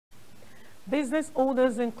Business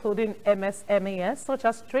owners, including MSMEs, such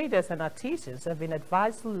as traders and artisans, have been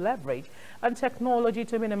advised to leverage on technology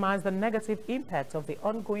to minimize the negative impact of the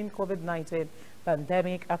ongoing COVID-19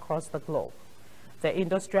 pandemic across the globe. The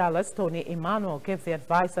industrialist Tony Emmanuel gave the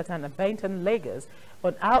advice at an event in Lagos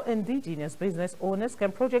on how indigenous business owners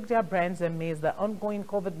can project their brands amidst the ongoing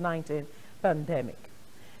COVID-19 pandemic.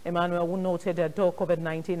 Emmanuel, who noted that though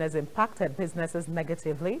COVID-19 has impacted businesses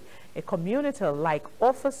negatively, a community like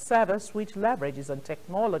Office Service, which leverages on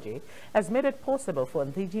technology, has made it possible for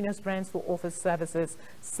indigenous brands to offer services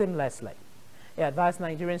seamlessly. He advised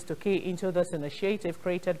Nigerians to key into this initiative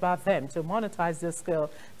created by them to monetize their skill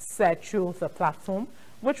set through the platform,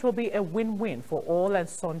 which will be a win-win for all and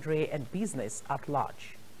sundry and business at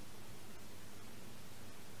large.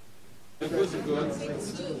 1,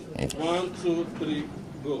 2, 3,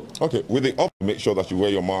 go. Okay, with the up, make sure that you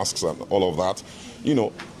wear your masks and all of that. You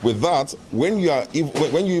know, with that, when you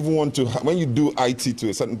do IT to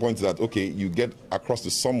a certain point that, okay, you get across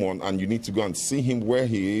to someone and you need to go and see him where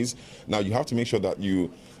he is. Now you have to make sure that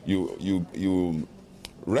you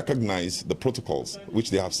recognize the protocols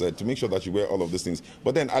which they have said to make sure that you wear all of these things.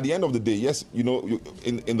 But then at the end of the day, yes, you know,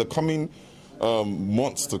 in the coming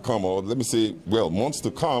months to come, or let me say, well, months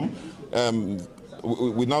to come,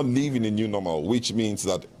 we now live in a new normal, which means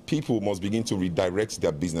that people must begin to redirect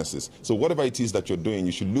their businesses. So whatever it is that you're doing,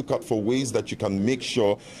 you should look out for ways that you can make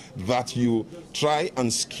sure that you try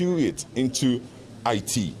and skew it into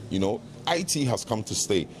IT. You know, IT has come to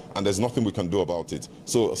stay, and there's nothing we can do about it.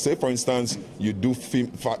 So say, for instance, you do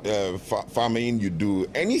farming, you do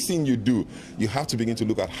anything you do, you have to begin to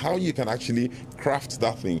look at how you can actually craft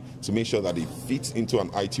that thing to make sure that it fits into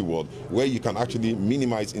an IT world where you can actually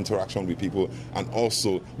minimize interaction with people and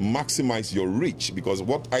also maximize your reach, because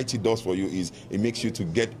what IT does for you is it makes you to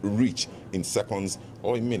get reach in seconds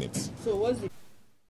or in minutes. So what's the